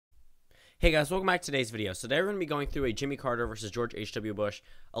Hey guys, welcome back to today's video. So today we're going to be going through a Jimmy Carter versus George H.W. Bush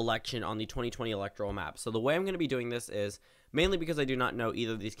election on the 2020 electoral map. So the way I'm going to be doing this is mainly because I do not know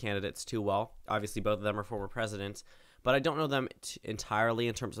either of these candidates too well. Obviously, both of them are former presidents, but I don't know them entirely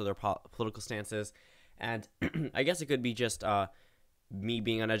in terms of their political stances. And I guess it could be just me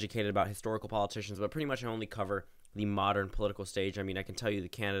being uneducated about historical politicians, but pretty much I only cover the modern political stage. I mean, I can tell you the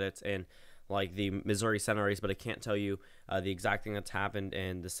candidates and like the Missouri Senate race, but I can't tell you the exact thing that's happened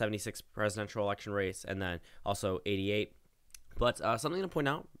in the 76 presidential election race and then also 88. But something to point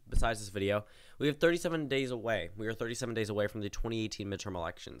out besides this video, we have 37 days away. We are 37 days away from the 2018 midterm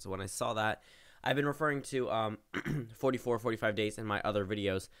elections. When I saw that, I've been referring to 44, 45 days in my other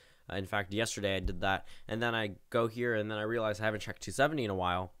videos. In fact, yesterday I did that, and then I go here, and then I realize I haven't checked 270 in a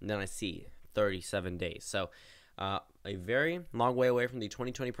while, and then I see 37 days. So a very long way away from the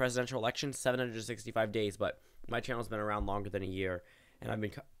 2020 presidential election, 765 days, but my channel's been around longer than a year, and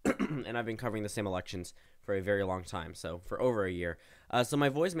I've been covering the same elections for a very long time, so for over a year. So my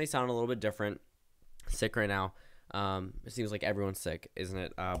voice may sound a little bit different. Sick right now. It seems like everyone's sick, isn't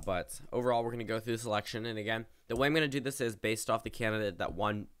it? But overall, we're going to go through this election, and again, the way I'm going to do this is based off the candidate that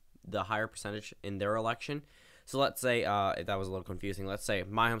won the higher percentage in their election. So let's say, if that was a little confusing, let's say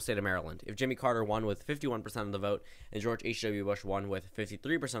my home state of Maryland. If Jimmy Carter won with 51% of the vote and George H.W. Bush won with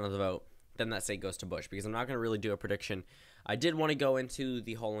 53% of the vote, then that state goes to Bush, because I'm not going to really do a prediction. I did want to go into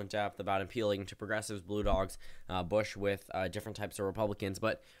the whole in depth about appealing to progressives, blue dogs, Bush with different types of Republicans,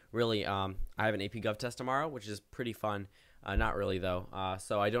 but really, I have an AP Gov test tomorrow, which is pretty fun. Not really, though,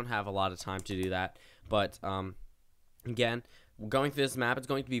 so I don't have a lot of time to do that, but again, going through this map, it's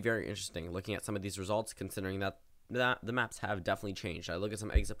going to be very interesting looking at some of these results, considering that the maps have definitely changed. I look at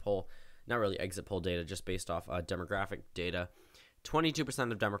some exit poll, not really exit poll data, just based off demographic data.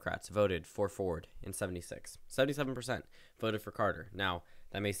 22% of Democrats voted for Ford in 76. 77% voted for Carter. Now,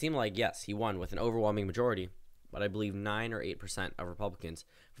 that may seem like, yes, he won with an overwhelming majority, but I believe 9 or 8% of Republicans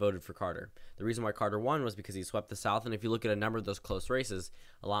voted for Carter. The reason why Carter won was because he swept the South, and if you look at a number of those close races,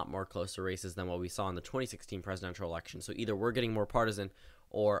 a lot more closer races than what we saw in the 2016 presidential election. So either we're getting more partisan,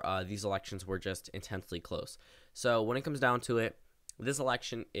 or these elections were just intensely close. So when it comes down to it, this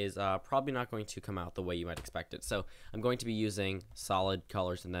election is probably not going to come out the way you might expect it. So I'm going to be using solid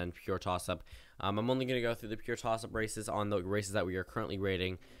colors and then pure toss-up. I'm only going to go through the pure toss-up races on the races that we are currently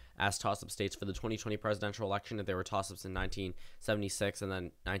rating as toss-up states for the 2020 presidential election. If there were toss-ups in 1976 and then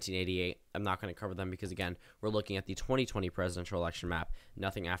 1988, I'm not going to cover them because, again, we're looking at the 2020 presidential election map,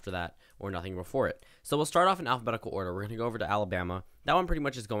 nothing after that or nothing before it. So we'll start off in alphabetical order. We're going to go over to Alabama. That one pretty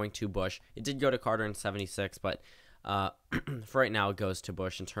much is going to Bush. It did go to Carter in 76, but for right now, it goes to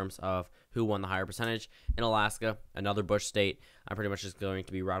Bush in terms of who won the higher percentage. In Alaska, another Bush state, I'm pretty much just going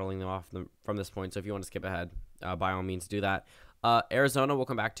to be rattling them off from this point, so if you want to skip ahead, by all means do that. Arizona we'll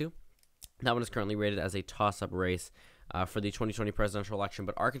come back to. That one is currently rated as a toss-up race for the 2020 presidential election,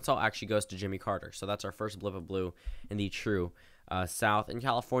 but Arkansas actually goes to Jimmy Carter, so that's our first blip of blue in the true South. In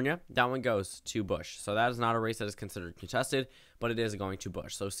California, that one goes to Bush, so that is not a race that is considered contested, but it is going to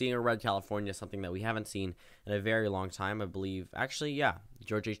Bush. So seeing a red California is something that we haven't seen in a very long time, I believe. Actually, yeah,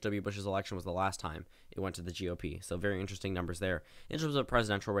 George H.W. Bush's election was the last time it went to the GOP, so very interesting numbers there. In terms of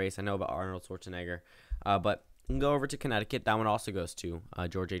presidential race, I know about Arnold Schwarzenegger, but we can go over to Connecticut. That one also goes to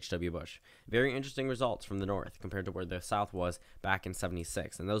George H.W. Bush. Very interesting results from the North compared to where the South was back in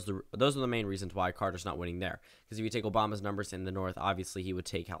 76. And those are the main reasons why Carter's not winning there. Because if you take Obama's numbers in the North, obviously he would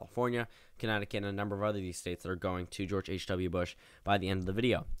take California, Connecticut, and a number of other these states that are going to George H.W. Bush by the end of the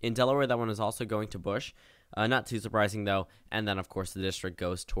video. In Delaware, that one is also going to Bush. Not too surprising, though. And then, of course, the district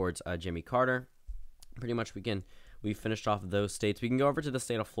goes towards Jimmy Carter. Pretty much we finished off those states. We can go over to the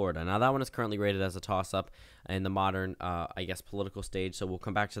state of Florida. Now, that one is currently rated as a toss-up in the modern, I guess, political stage, so we'll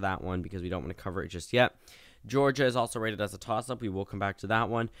come back to that one because we don't want to cover it just yet. Georgia is also rated as a toss-up. We will come back to that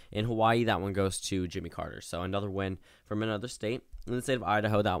one. In Hawaii, that one goes to Jimmy Carter, so another win from another state. In the state of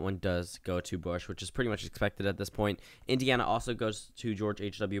Idaho, that one does go to Bush, which is pretty much expected at this point. Indiana also goes to George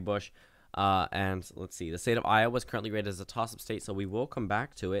H.W. Bush. And let's see, the state of Iowa is currently rated as a toss-up state, so we will come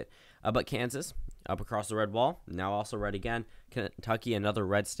back to it. But Kansas, up across the red wall, now also red again. Kentucky, another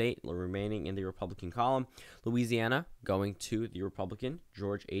red state, remaining in the Republican column. Louisiana, going to the Republican,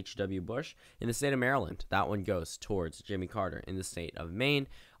 George H.W. Bush. In the state of Maryland, that one goes towards Jimmy Carter. In the state of Maine,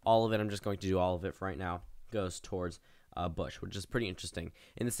 all of it, I'm just going to do all of it for right now, goes towards Bush, which is pretty interesting.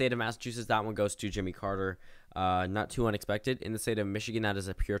 In the state of Massachusetts, that one goes to Jimmy Carter. Not too unexpected. In the state of Michigan, that is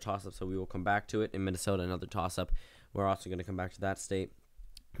a pure toss-up, so we will come back to it. In Minnesota, another toss-up. We're also going to come back to that state.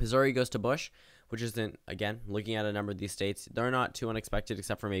 Missouri goes to Bush, which isn't, again, looking at a number of these states, they're not too unexpected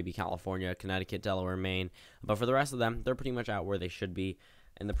except for maybe California, Connecticut, Delaware, Maine. But for the rest of them, they're pretty much out where they should be.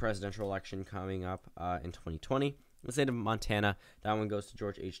 in the presidential election coming up in 2020. The state of Montana, that one goes to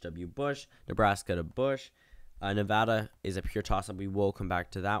George H.W. Bush. Nebraska to Bush. Nevada is a pure toss-up. We will come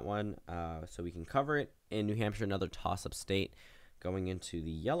back to that one so we can cover it. In New Hampshire, another toss-up state going into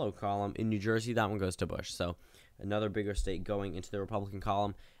the yellow column. In New Jersey, that one goes to Bush. So another bigger state going into the Republican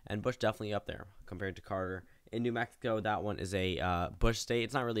column, and Bush definitely up there compared to Carter. In New Mexico, that one is a Bush state.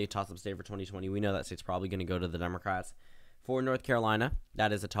 It's not really a toss-up state for 2020. We know that state's probably going to go to the Democrats. For North Carolina,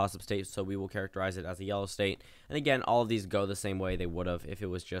 that is a toss-up state, so we will characterize it as a yellow state. And again, all of these go the same way they would have if it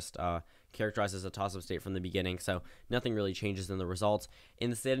was just characterized as a toss-up state from the beginning, so nothing really changes in the results. In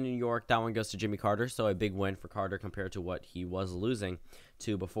the state of New York, that one goes to Jimmy Carter, so a big win for Carter compared to what he was losing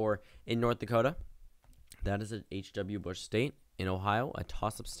to before. In North Dakota, that is a H.W. Bush state. In Ohio, a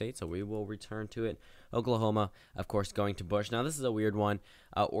toss-up state, so we will return to it. Oklahoma, of course, going to Bush. Now, this is a weird one.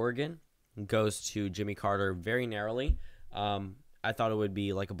 Oregon goes to Jimmy Carter very narrowly. I thought it would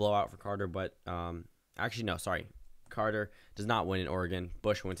be like a blowout for Carter, but actually, no, sorry. Carter does not win in Oregon.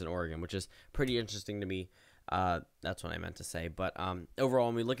 Bush wins in Oregon, which is pretty interesting to me. That's what I meant to say. But overall,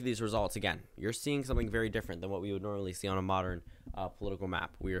 when we look at these results, again, you're seeing something very different than what we would normally see on a modern political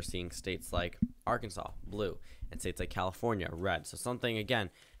map. We are seeing states like Arkansas, blue, and states like California, red. So something,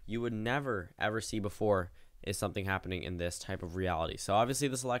 again, you would never, ever see before is something happening in this type of reality. So obviously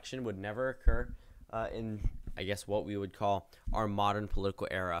this election would never occur in, I guess, what we would call our modern political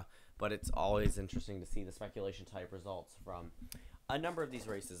era. But it's always interesting to see the speculation type results from a number of these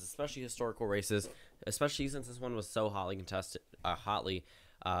races, especially historical races, especially since this one was so hotly contested, hotly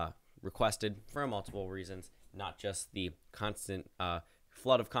requested for multiple reasons, not just the constant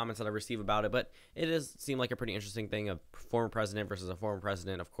flood of comments that I receive about it, but it does seem like a pretty interesting thing, a former president versus a former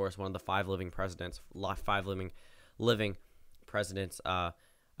president. Of course, one of the five living presidents, living presidents, I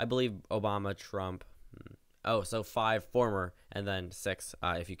believe Obama, Trump, so 5 former, and then 6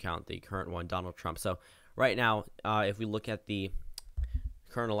 if you count the current one, Donald Trump. So right now, if we look at the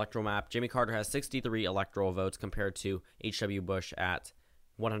current electoral map, Jimmy Carter has 63 electoral votes compared to H.W. Bush at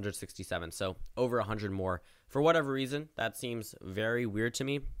 167, so over 100 more. For whatever reason, that seems very weird to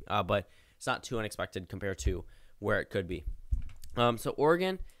me, but it's not too unexpected compared to where it could be. So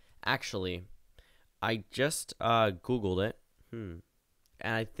Oregon, actually, I just Googled it, and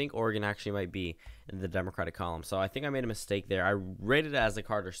I think Oregon actually might be in the Democratic column, so I think I made a mistake there. I rated it as a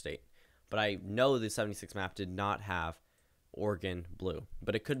Carter state, but I know the 76 map did not have Oregon blue,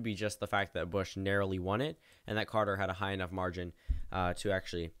 but it could be just the fact that Bush narrowly won it and that Carter had a high enough margin to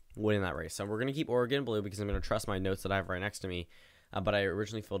actually win in that race. So we're going to keep Oregon blue because I'm going to trust my notes that I have right next to me, but I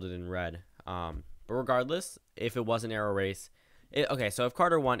originally filled it in red. But regardless, if it was a narrow race, so if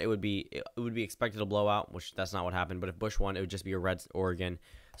Carter won, it would be expected to blow out, which that's not what happened. But if Bush won, it would just be a red Oregon.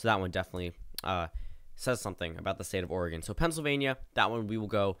 So that one definitely says something about the state of Oregon. So Pennsylvania, that one we will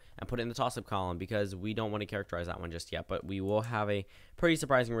go and put it in the toss-up column because we don't want to characterize that one just yet. But we will have a pretty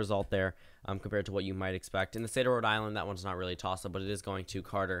surprising result there compared to what you might expect. In the state of Rhode Island, that one's not really a toss-up, but it is going to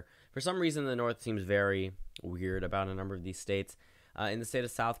Carter. For some reason, the North seems very weird about a number of these states. In the state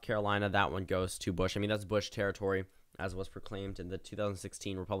of South Carolina, that one goes to Bush. I mean, that's Bush territory, as was proclaimed in the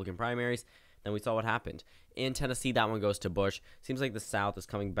 2016 Republican primaries. Then we saw what happened. In Tennessee, that one goes to Bush. Seems like the South is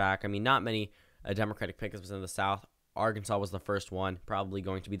coming back. I mean, not many Democratic pickups in the South. Arkansas was the first one, probably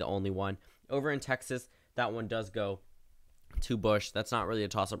going to be the only one. Over in Texas, that one does go to Bush. That's not really a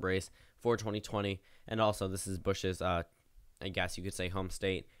toss-up race for 2020. And also, this is Bush's, I guess you could say, home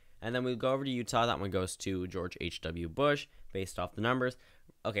state. And then we go over to Utah. That one goes to George H.W. Bush, based off the numbers.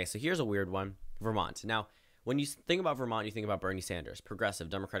 Okay, so here's a weird one. Vermont. Now, when you think about Vermont, you think about Bernie Sanders,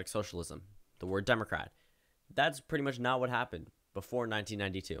 progressive, democratic socialism, the word Democrat. That's pretty much not what happened before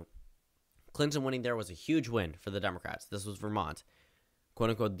 1992. Clinton winning there was a huge win for the Democrats. This was Vermont,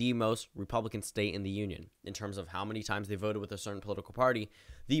 quote-unquote, the most Republican state in the Union in terms of how many times they voted with a certain political party.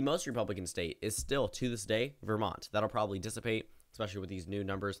 The most Republican state is still, to this day, Vermont. That'll probably dissipate, especially with these new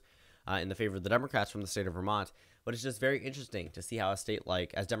numbers in the favor of the Democrats from the state of Vermont. But it's just very interesting to see how a state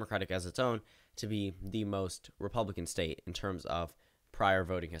like as democratic as its own to be the most Republican state in terms of prior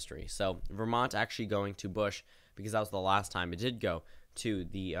voting history. So Vermont actually going to Bush because that was the last time it did go to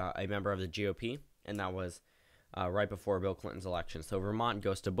the a member of the GOP, and that was right before Bill Clinton's election. So Vermont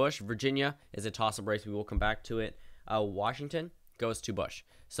goes to Bush. Virginia is a toss-up race. We will come back to it. Washington goes to Bush.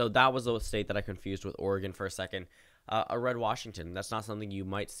 So that was the state that I confused with Oregon for a second. A red Washington. That's not something you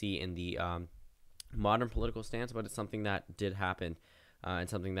might see in the modern political stance, but it's something that did happen and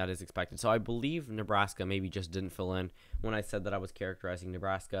something that is expected. So I believe Nebraska maybe just didn't fill in when I said that I was characterizing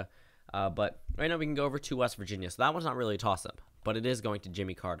Nebraska. But right now we can go over to West Virginia. So that one's not really a toss-up, but it is going to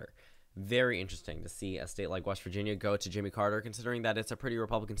Jimmy Carter. Very interesting to see a state like West Virginia go to Jimmy Carter, considering that it's a pretty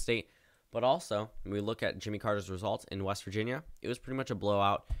Republican state. But also, when we look at Jimmy Carter's results in West Virginia, it was pretty much a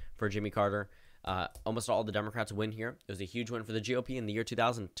blowout for Jimmy Carter. Almost all the Democrats win here. It was a huge win for the GOP in the year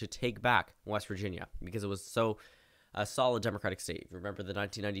 2000 to take back West Virginia because it was so a solid Democratic state. If you remember the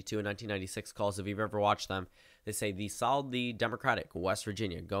 1992 and 1996 calls, if you've ever watched them, they say the solidly Democratic West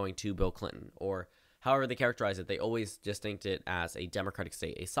Virginia going to Bill Clinton, or however they characterize it. They always distinct it as a Democratic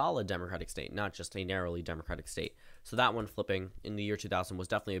state, a solid Democratic state, not just a narrowly Democratic state. So that one flipping in the year 2000 was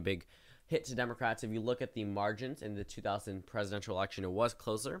definitely a big hit to Democrats. If you look at the margins in the 2000 presidential election, it was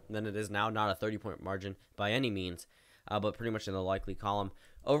closer than it is now. Not a 30-point margin by any means, but pretty much in the likely column.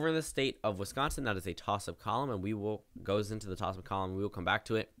 Over in the state of Wisconsin, that is a toss-up column, and goes into the toss-up column. We will come back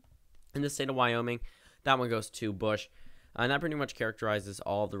to it. In the state of Wyoming, that one goes to Bush. And that pretty much characterizes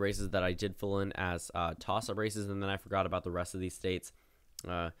all of the races that I did fill in as toss-up races, and then I forgot about the rest of these states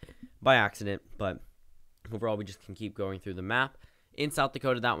by accident. But overall, we just can keep going through the map. In South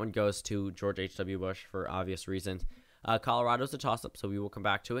Dakota, that one goes to George H.W. Bush for obvious reasons. Colorado's a toss-up, so we will come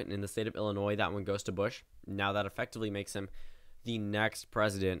back to it. And in the state of Illinois, that one goes to Bush. Now that effectively makes him the next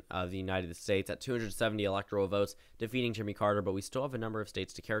president of the United States at 270 electoral votes, defeating Jimmy Carter. But we still have a number of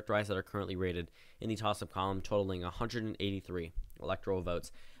states to characterize that are currently rated in the toss-up column, totaling 183 electoral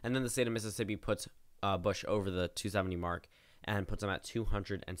votes. And then the state of Mississippi puts Bush over the 270 mark and puts him at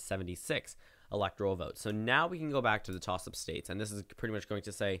 276 electoral votes. So now we can go back to the toss-up states, and this is pretty much going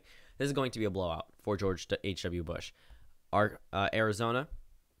to say this is going to be a blowout for George H.W. Bush. Arizona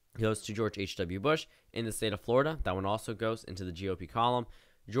goes to George H.W. Bush. In the state of Florida, that one also goes into the GOP column.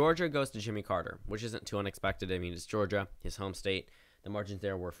 Georgia goes to Jimmy Carter, which isn't too unexpected. I mean, it's Georgia, his home state. The margins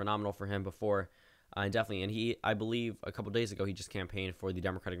there were phenomenal for him before, definitely. And I believe a couple days ago, he just campaigned for the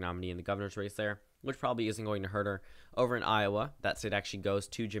Democratic nominee in the governor's race there, which probably isn't going to hurt her. Over in Iowa, that state actually goes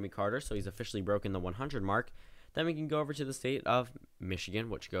to Jimmy Carter, so he's officially broken the 100 mark. Then we can go over to the state of Michigan,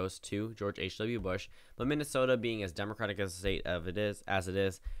 which goes to George H.W. Bush. But Minnesota, being as Democratic as a state as it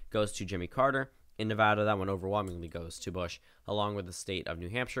is, goes to Jimmy Carter. In Nevada, that one overwhelmingly goes to Bush, along with the state of New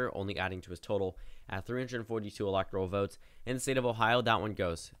Hampshire, only adding to his total at 342 electoral votes. In the state of Ohio, that one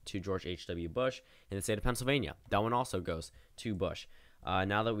goes to George H.W. Bush. In the state of Pennsylvania, that one also goes to Bush.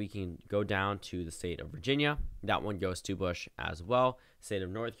 Now that we can go down to the state of Virginia, that one goes to Bush as well. State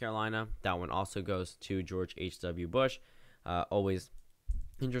of North Carolina, that one also goes to George H.W. Bush. Always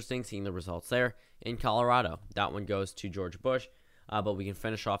interesting seeing the results there. In Colorado, that one goes to George Bush. But we can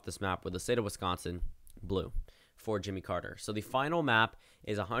finish off this map with the state of Wisconsin, blue, for Jimmy Carter. So the final map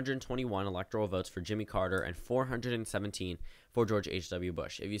is 121 electoral votes for Jimmy Carter and 417 for George H.W.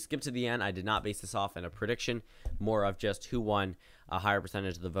 Bush. If you skip to the end, I did not base this off in a prediction, more of just who won a higher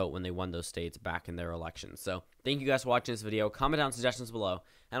percentage of the vote when they won those states back in their elections. So thank you guys for watching this video. Comment down suggestions below,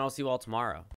 and I'll see you all tomorrow.